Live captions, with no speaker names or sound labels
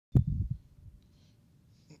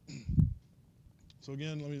So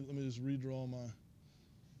again, let me just redraw my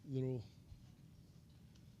little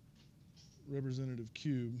representative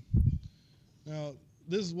cube. Now,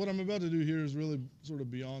 what I'm about to do here is really sort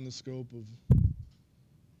of beyond the scope of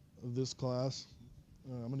this class.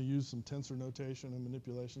 I'm going to use some tensor notation and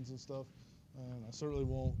manipulations and stuff, and I certainly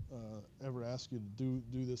won't ever ask you to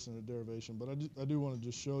do this in a derivation, but I do want to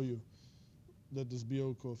just show you that this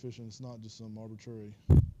Biot coefficient is not just some arbitrary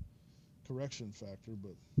correction factor,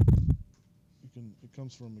 but it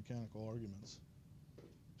comes from mechanical arguments.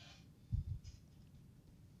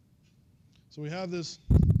 So we have this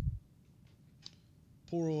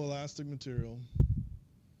poroelastic material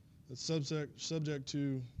that's subject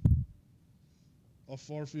to a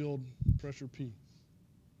far field pressure P.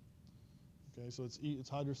 Okay, so it's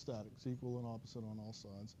hydrostatic. It's equal and opposite on all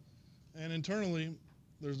sides. And internally,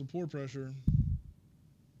 there's a pore pressure.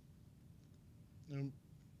 And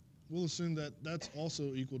we'll assume that that's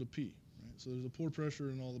also equal to P. Right? So there's a pore pressure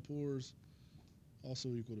in all the pores, also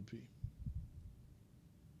equal to P.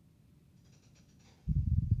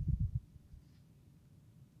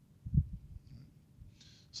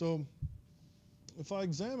 So if I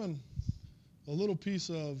examine a little piece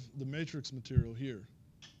of the matrix material here,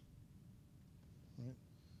 right?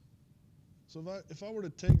 So if I were to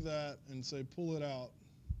take that and say pull it out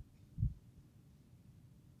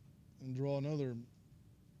and draw another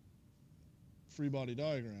free body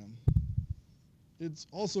diagram, it's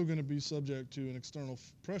also going to be subject to an external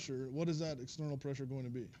pressure. What is that external pressure going to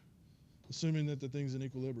be? Assuming that the thing's in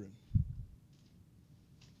equilibrium.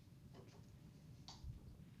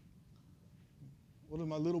 What is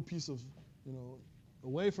my little piece of,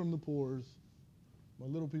 away from the pores, my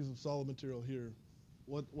little piece of solid material here,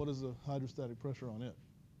 what is the hydrostatic pressure on it?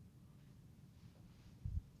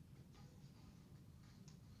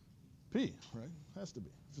 P, right? Has to be.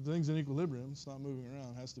 If the thing's in equilibrium, it's not moving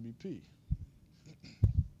around, it has to be P.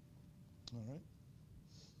 All right.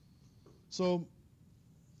 So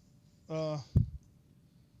I'm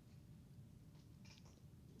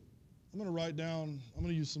going to write down, I'm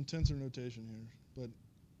going to use some tensor notation here.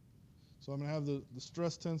 So I'm going to have the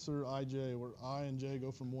stress tensor ij, where I and j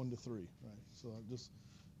go from 1 to 3, right? So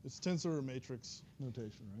it's tensor or matrix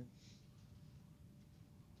notation, right?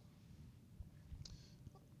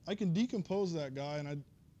 I can decompose that guy, and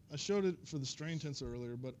I showed it for the strain tensor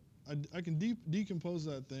earlier, but I can decompose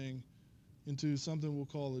that thing into something we'll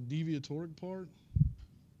call the deviatoric part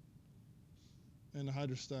and the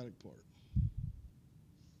hydrostatic part.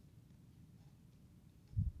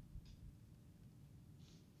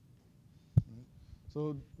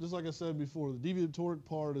 So just like I said before, the deviatoric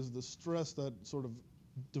part is the stress that sort of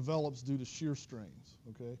develops due to shear strains,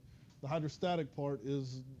 okay? The hydrostatic part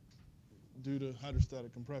is due to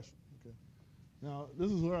hydrostatic compression, okay? Now, this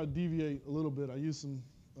is where I deviate a little bit. I use some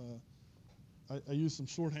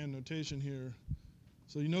shorthand notation here.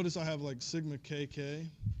 So you notice I have like sigma kk.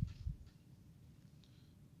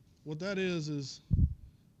 What that is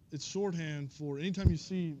it's shorthand for anytime you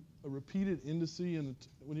see a repeated indice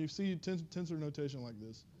when you see tensor notation like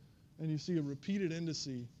this, and you see a repeated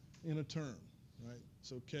indice in a term, right?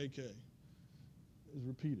 So kk is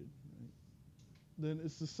repeated, right? Then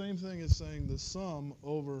it's the same thing as saying the sum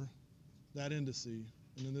over that indice,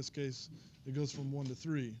 and in this case, it goes from 1 to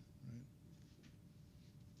 3, right?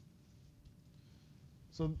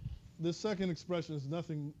 So this second expression is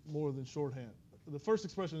nothing more than shorthand. The first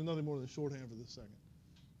expression is nothing more than shorthand for the second.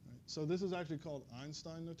 So this is actually called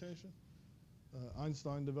Einstein notation.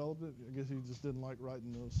 Einstein developed it. I guess he just didn't like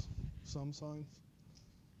writing those sum signs.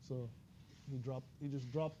 So he just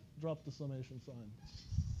dropped the summation sign.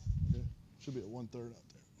 Okay, should be at 1/3 out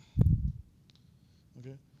there.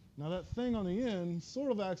 Okay, now that thing on the end sort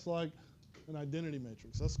of acts like an identity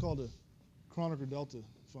matrix. That's called a Kronecker delta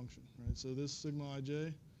function, right? So this sigma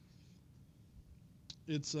ij,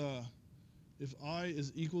 it's if I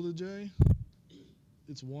is equal to j,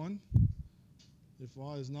 it's 1. If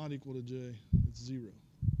I is not equal to j, it's 0.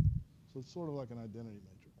 So it's sort of like an identity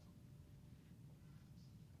matrix.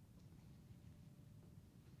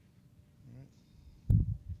 All right.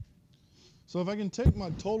 So if I can take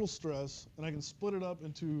my total stress and I can split it up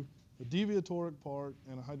into a deviatoric part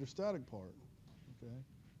and a hydrostatic part, okay,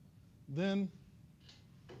 then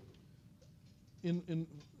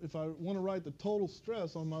if I want to write the total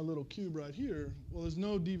stress on my little cube right here, well, there's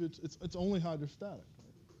no it's only hydrostatic.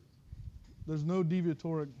 There's no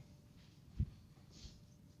deviatoric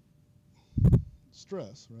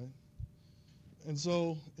stress, right? And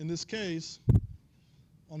so in this case,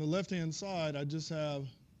 on the left-hand side, I just have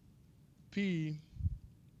P.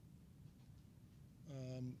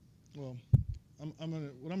 What I'm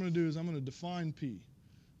going to do is I'm going to define P.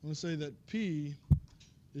 I'm going to say that P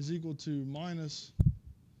is equal to minus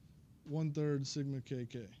 1/3 sigma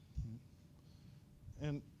kk.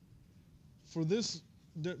 And for this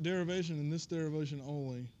derivation and this derivation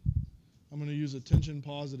only, I'm going to use a tension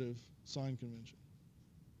positive sign convention.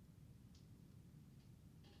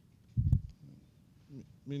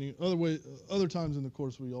 Meaning other times in the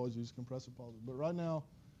course we always use compressive positive. But right now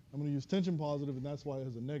I'm going to use tension positive, and that's why it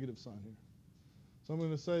has a negative sign here. So I'm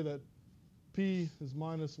going to say that P is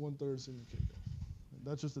minus 1/3 sigma kk.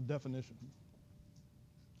 That's just a definition.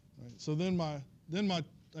 Right. So then I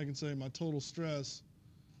can say my total stress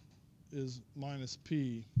is minus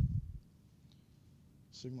P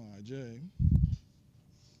sigma ij.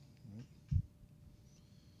 Right.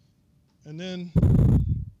 And then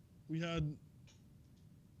we had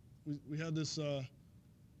this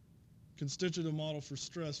constitutive model for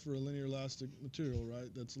stress for a linear elastic material,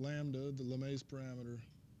 right? That's lambda, the Lemai's parameter,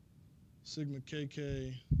 sigma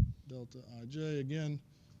kk delta ij. Again,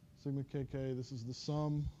 sigma kk, this is the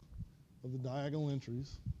sum of the diagonal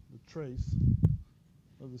entries, the trace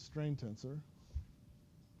of the strain tensor,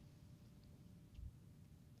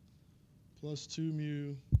 plus 2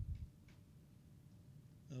 mu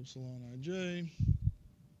epsilon ij,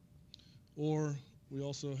 or we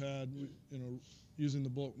also had, using the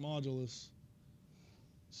bulk modulus,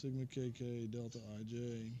 sigma kk delta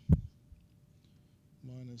ij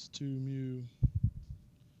minus 2 mu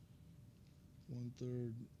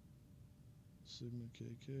 1/3 sigma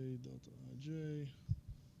kk delta ij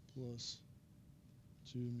plus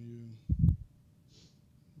 2 mu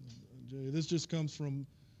ij. This just comes from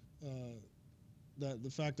the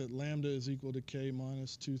fact that lambda is equal to k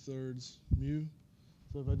minus 2/3 mu.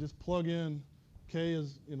 So if I just plug in k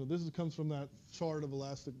is, this comes from that chart of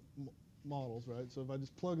elastic models, right? So if I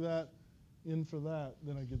just plug that in for that,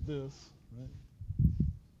 then I get this, right?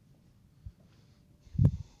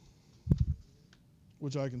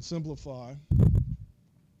 Which I can simplify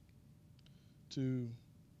to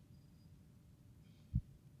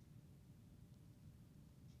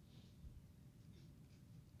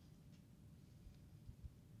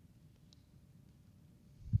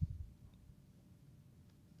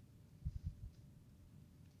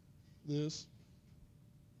this.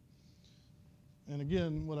 And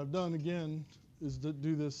again, what I've done again is to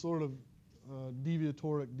do this sort of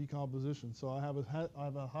deviatoric decomposition. So I have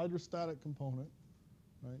a hydrostatic component,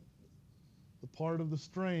 right? The part of the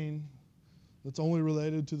strain that's only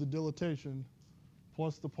related to the dilatation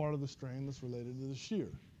plus the part of the strain that's related to the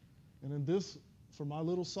shear. And in this, for my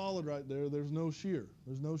little solid right there, there's no shear.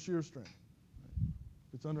 There's no shear strain. Right?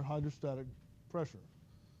 It's under hydrostatic pressure.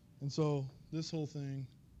 And so this whole thing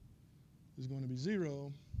is going to be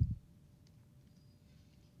 0.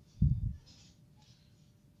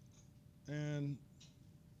 And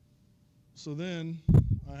so then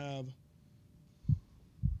I have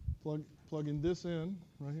plugging this in,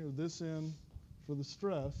 right here, this in for the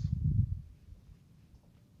stress.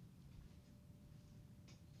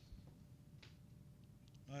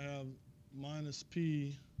 I have minus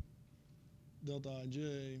P delta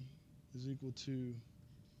ij is equal to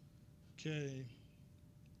K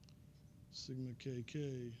sigma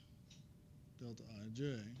kk delta ij.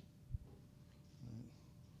 Right.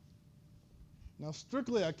 Now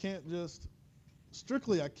strictly I can't just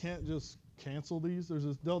cancel these. There's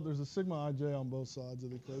a sigma ij on both sides of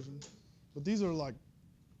the equation, but these are like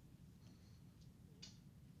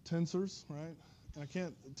tensors, right? And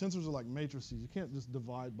tensors are like matrices. You can't just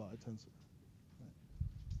divide by a tensor. Right?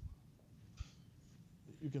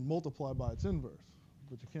 You can multiply by its inverse,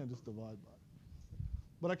 but you can't just divide by it.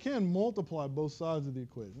 But I can multiply both sides of the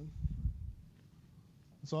equation.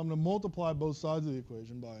 So I'm going to multiply both sides of the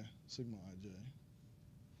equation by sigma ij.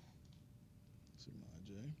 Sigma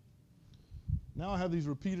ij. Now I have these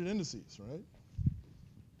repeated indices, right?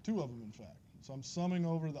 2 of them, in fact. So I'm summing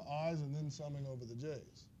over the i's and then summing over the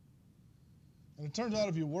j's. And it turns out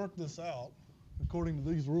if you work this out, according to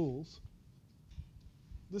these rules,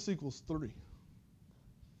 this equals 3.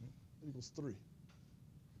 It equals 3.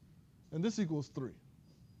 And this equals 3.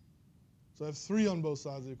 So I have 3 on both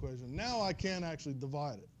sides of the equation. Now I can actually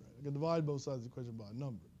divide it. Right? I can divide both sides of the equation by a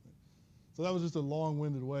number. Right? So that was just a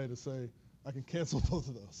long-winded way to say I can cancel both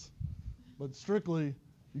of those. But strictly,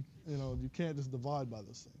 you can't just divide by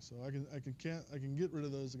those things. So I can get rid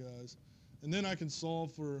of those guys. And then I can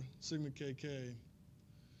solve for sigma kk.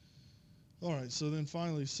 All right, so then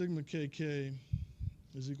finally, sigma kk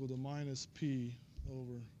is equal to minus P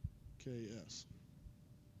over Ks.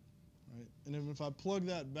 Right? And then if I plug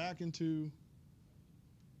that back into,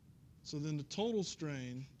 so then the total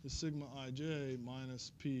strain is sigma ij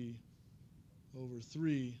minus P over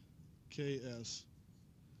 3 Ks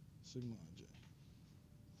sigma ij.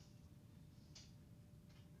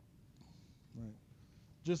 Right.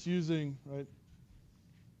 Just using, right,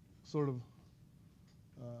 sort of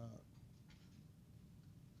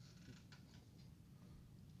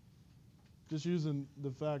just using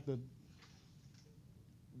the fact that,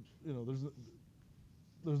 you know,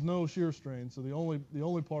 there's no shear strain, so the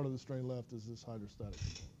only part of the strain left is this hydrostatic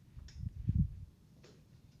component.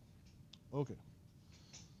 Okay.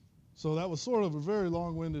 So that was sort of a very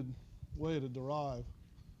long-winded way to derive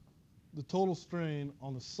the total strain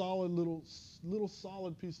on the solid little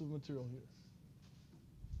solid piece of material here.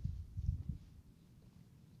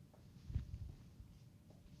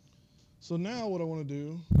 So now what I want to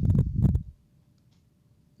do,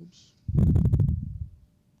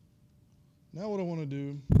 now what I want to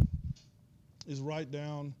do is write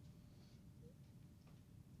down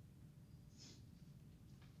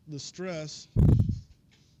the stress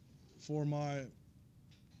for my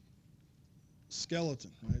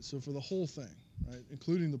skeleton, right? So for the whole thing, right,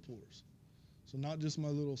 including the pores. So not just my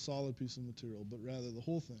little solid piece of material, but rather the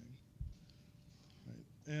whole thing, right?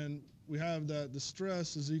 And we have that the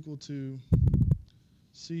stress is equal toCijkl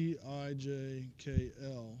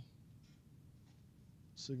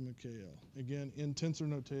sigma KL. Again, in tensor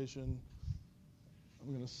notation,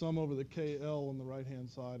 I'm going to sum over the KL on the right-hand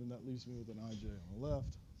side, and that leaves me with an IJ on the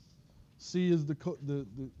left. C is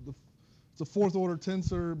it's a fourth-order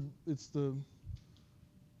tensor. It's the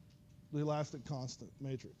elastic constant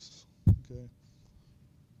matrix. Okay.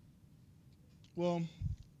 Well,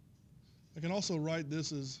 I can also write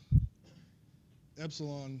this as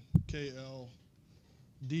epsilon KL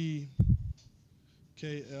D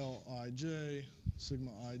KL IJ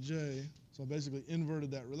sigma IJ. So I basically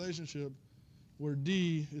inverted that relationship where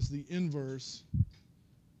D is the inverse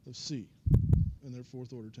of C, and they're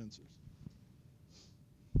fourth-order tensors.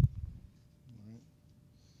 All right.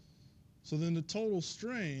 So then the total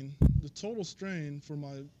strain for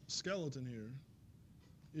my skeleton here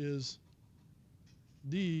is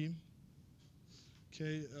D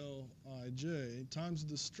KLIJ times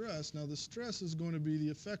the stress. Now the stress is going to be the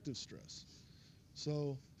effective stress.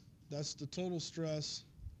 So that's the total stress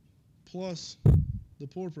plus the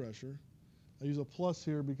pore pressure. I use a plus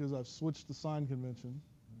here because I've switched the sign convention,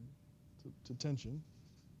 right, to tension.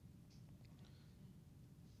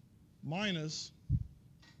 Minus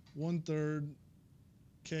 1/3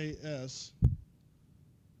 Ks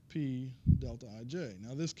P delta Ij.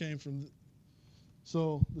 Now this came from,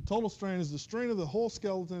 so the total strain is the strain of the whole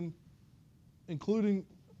skeleton, including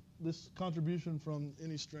this contribution from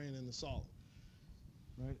any strain in the solid,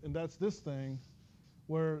 right? And that's this thing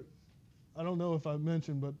where, I don't know if I've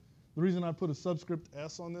mentioned, but the reason I put a subscript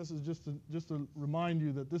S on this is just to remind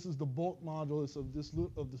you that this is the bulk modulus of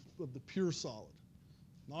the pure solid,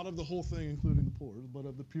 not of the whole thing including the pores, but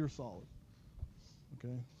of the pure solid.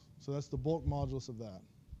 Okay, so that's the bulk modulus of that.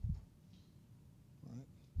 All right.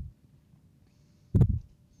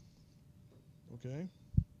 Okay.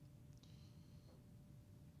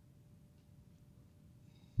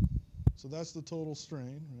 So that's the total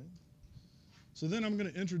strain, right? So then I'm going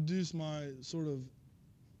to introduce my sort of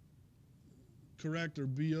correct or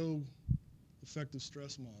BO effective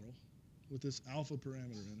stress model with this alpha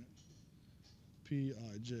parameter in it,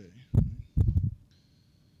 Pij. Right?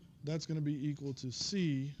 That's going to be equal to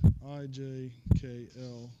C Ij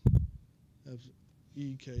KL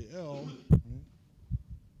EKL. Right?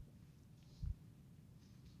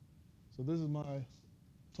 So this is my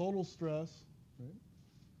total stress, right?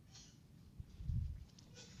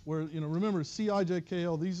 Where, you know,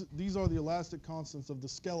 rememberCijkl, these are the elastic constants of the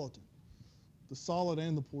skeleton, the solid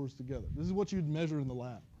and the pores together. This is what you'd measure in the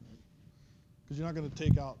lab, right? Because you're not going to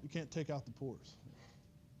you can't take out the pores.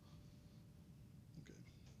 Okay.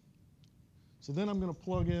 So then I'm going to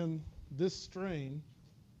plug in this strain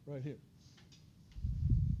right here.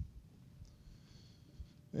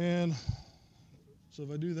 And so if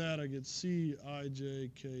I do that, I getCijkl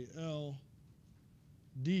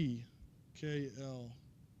D KL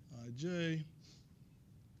Ij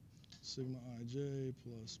sigma Ij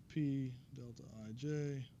plus P delta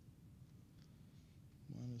Ij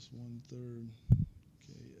minus 1/3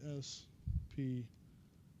 Ks P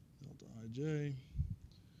delta Ij.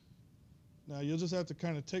 Now you'll just have to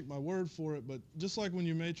kind of take my word for it, but just like when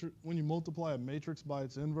you multiply a matrix by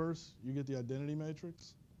its inverse, you get the identity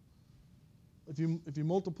matrix. If you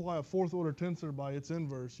multiply a fourth order tensor by its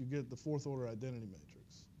inverse, you get the fourth order identity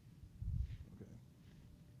matrix. Okay.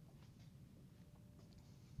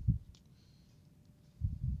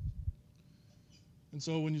 And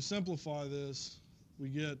so when you simplify this, we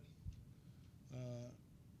get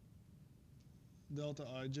delta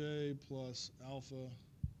Ij plus alpha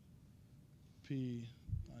P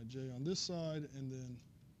ij on this side, and then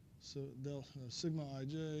so sigma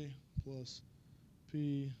ij plus P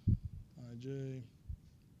ij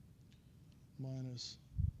minus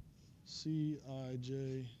C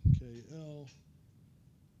ij KL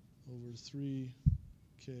over 3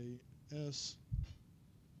 KS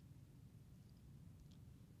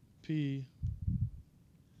P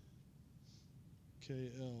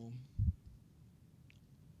KL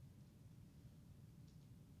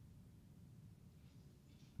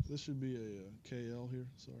this should be a KL here,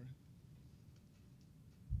 sorry.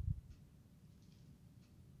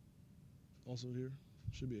 Also here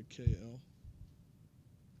should be a KL.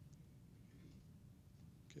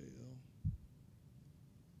 KL.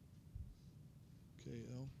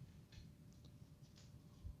 KL.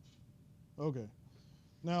 Okay.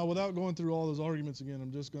 Now, without going through all those arguments again,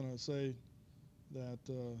 I'm just going to say that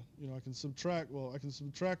you know, I can subtract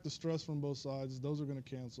the stress from both sides. Those are going to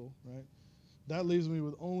cancel, right? That leaves me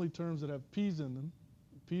with only terms that have p's in them.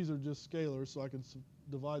 P's are just scalars, so I can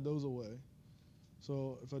divide those away.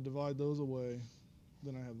 So if I divide those away,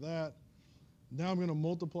 then I have that. Now I'm going to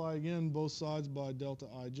multiply again both sides by delta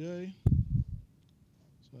ij.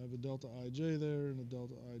 So I have a delta ij there and a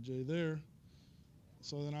delta ij there.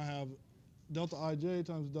 So then I have delta ij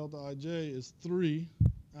times delta ij is 3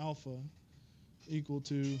 alpha equal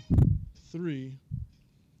to 3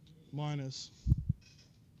 minus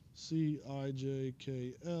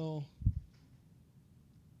Cijkl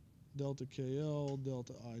delta KL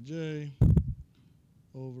delta ij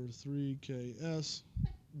over 3ks.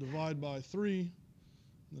 Divide by 3.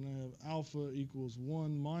 Then I have alpha equals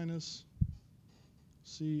 1 minus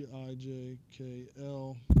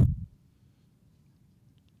Cijkl.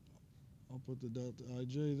 I'll put the delta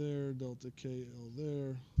ij there, delta KL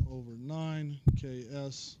there, over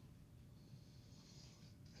 9ks.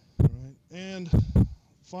 All right. And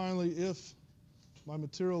finally, if my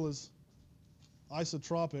material is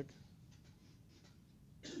isotropic,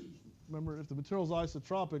 remember, if the material is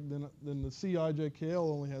isotropic, then the Cijkl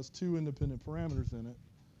only has 2 independent parameters in it.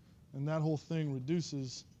 And that whole thing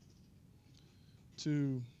reduces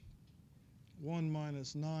to 1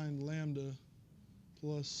 minus 9 lambda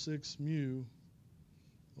plus 6 mu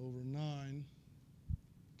over 9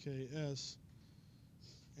 ks.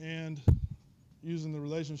 And using the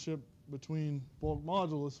relationship between bulk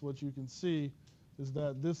modulus, what you can see is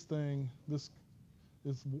that this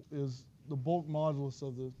is the bulk modulus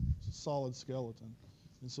of the solid skeleton.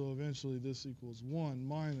 And so eventually this equals 1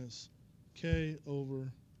 minus K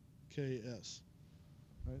over Ks.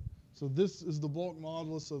 Right? So this is the bulk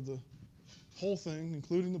modulus of the whole thing,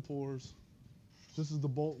 including the pores. This is the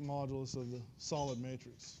bulk modulus of the solid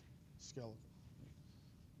matrix skeleton.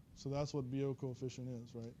 So that's what Biot coefficient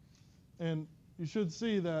is, right? And you should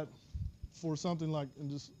see that for something like, in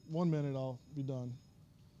just 1 minute I'll be done.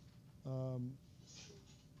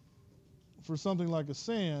 For something like a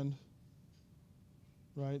sand,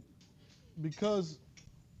 right? Because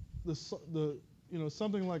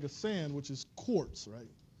something like a sand, which is quartz, right?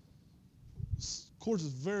 Quartz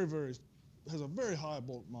is has a very high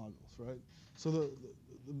bulk modulus, right? So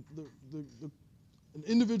an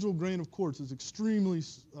individual grain of quartz is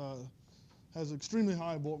has extremely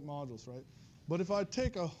high bulk modulus, right? But if I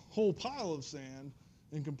take a whole pile of sand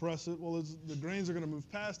and compress it, well, the grains are going to move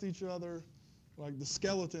past each other, like the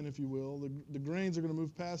skeleton, if you will. The grains are going to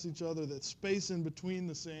move past each other. That space in between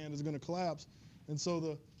the sand is going to collapse. And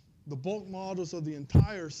so the bulk modulus of the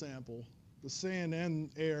entire sample, the sand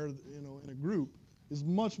and air, in a group, is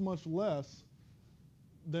much, much less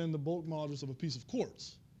than the bulk modulus of a piece of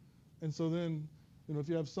quartz. And so then, if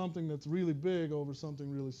you have something that's really big over something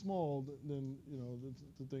really small, then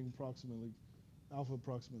the thing alpha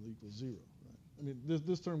approximately equals 0. Right? I mean,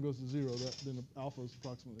 this term goes to 0. Then alpha is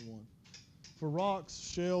approximately 1. For rocks,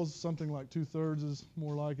 shales, something like 2/3 is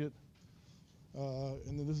more like it.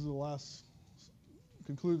 And then this is the last,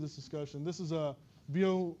 conclude this discussion. This is a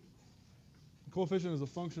Biot coefficient is a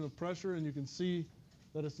function of pressure, and you can see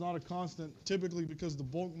that it's not a constant, typically because the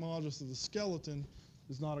bulk modulus of the skeleton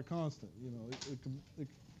is not a constant.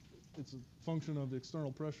 It's a function of the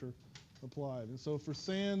external pressure applied. And so for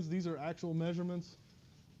sands, these are actual measurements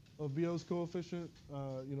of Biot's coefficient.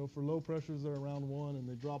 For low pressures, they're around 1, and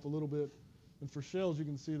they drop a little bit. And for shales, you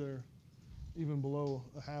can see they're even below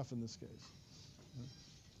a half in this case.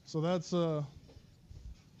 So that's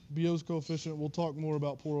Biot's coefficient. We'll talk more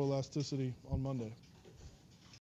about poroelasticity on Monday.